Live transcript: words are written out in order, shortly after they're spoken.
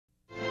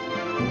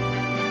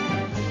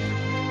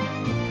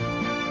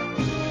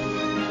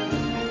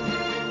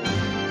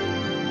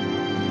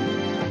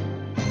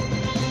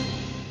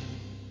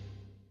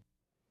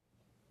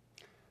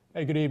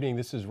Hey, good evening.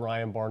 This is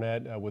Ryan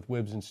Barnett with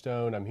Whibbs and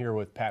Stone. I'm here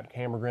with Pat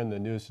Hammergren, the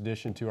newest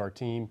addition to our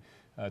team.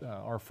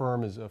 Our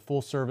firm is a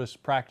full-service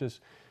practice.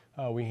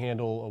 We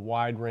handle a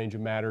wide range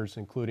of matters,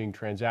 including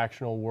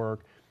transactional work,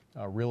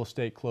 real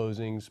estate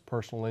closings,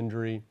 personal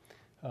injury,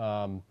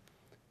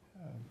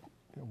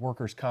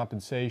 workers'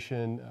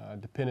 compensation,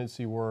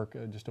 dependency work,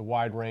 just a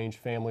wide range,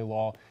 family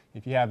law.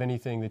 If you have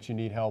anything that you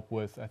need help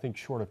with, I think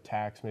short of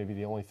tax, maybe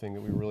the only thing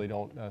that we really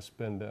don't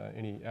spend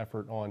any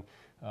effort on,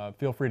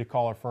 feel free to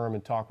call our firm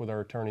and talk with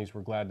our attorneys.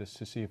 We're glad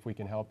to see if we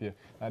can help you.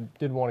 I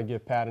did want to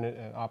give Pat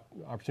an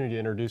opportunity to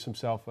introduce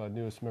himself,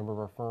 newest member of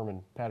our firm.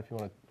 And Pat, if you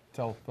want to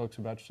tell folks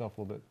about yourself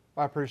a little bit.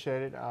 I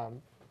appreciate it.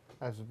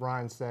 As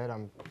Ryan said,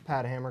 I'm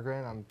Pat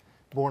Hammergren. I'm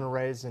born and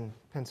raised in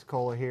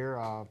Pensacola here.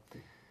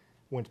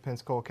 Went to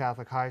Pensacola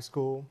Catholic High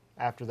School.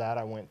 After that,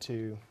 I went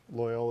to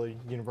Loyola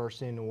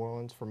University in New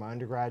Orleans for my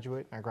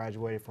undergraduate. I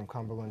graduated from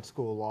Cumberland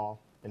School of Law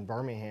in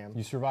Birmingham.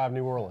 You survived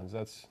New Orleans.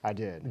 I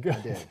did. Good.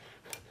 I did.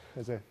 It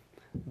was a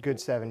good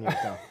 7 years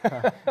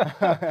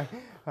now.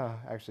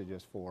 Actually,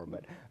 just 4.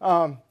 But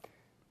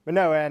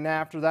no. And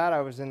after that, I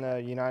was in the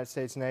United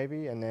States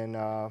Navy, and then.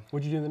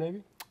 What'd you do in the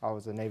Navy? I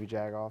was a Navy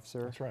JAG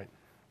officer. That's right.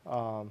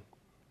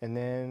 And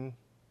then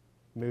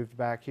moved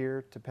back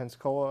here to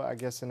Pensacola, I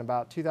guess in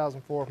about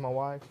 2004 with my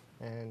wife,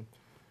 and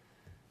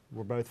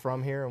we're both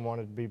from here and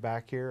wanted to be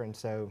back here. And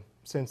so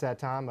since that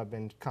time, I've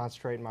been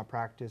concentrating my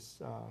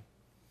practice,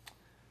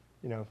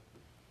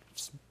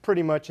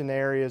 pretty much in the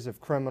areas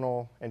of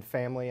criminal and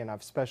family, and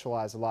I've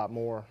specialized a lot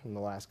more in the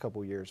last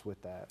couple of years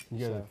with that.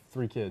 You got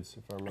 3 kids,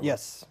 if I remember.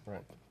 Yes. Right.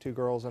 2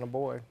 girls and a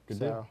boy. Good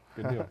deal.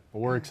 Good deal.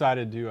 Well, we're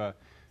excited to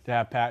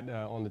have Pat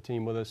on the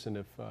team with us, and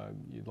if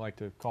you'd like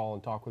to call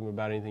and talk with him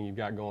about anything you've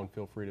got going,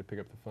 feel free to pick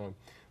up the phone.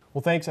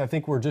 Well, thanks. I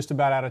think we're just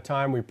about out of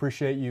time. We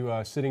appreciate you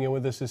sitting in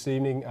with us this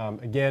evening.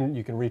 Again,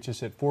 you can reach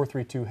us at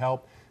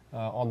 432-HELP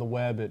on the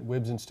web at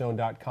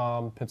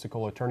whibbsandstone.com,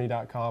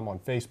 PensacolaAttorney.com, on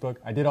Facebook.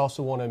 I did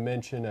also want to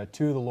mention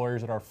 2 of the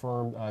lawyers at our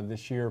firm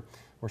this year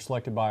were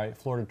selected by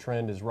Florida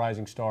Trend as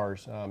Rising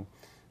Stars,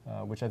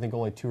 which I think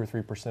only 2 or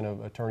 3%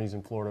 of attorneys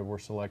in Florida were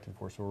selected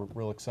for, so we're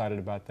real excited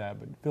about that.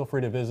 But feel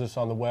free to visit us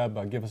on the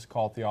web, give us a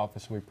call at the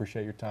office, and we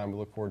appreciate your time. We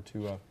look forward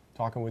to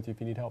talking with you if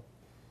you need help.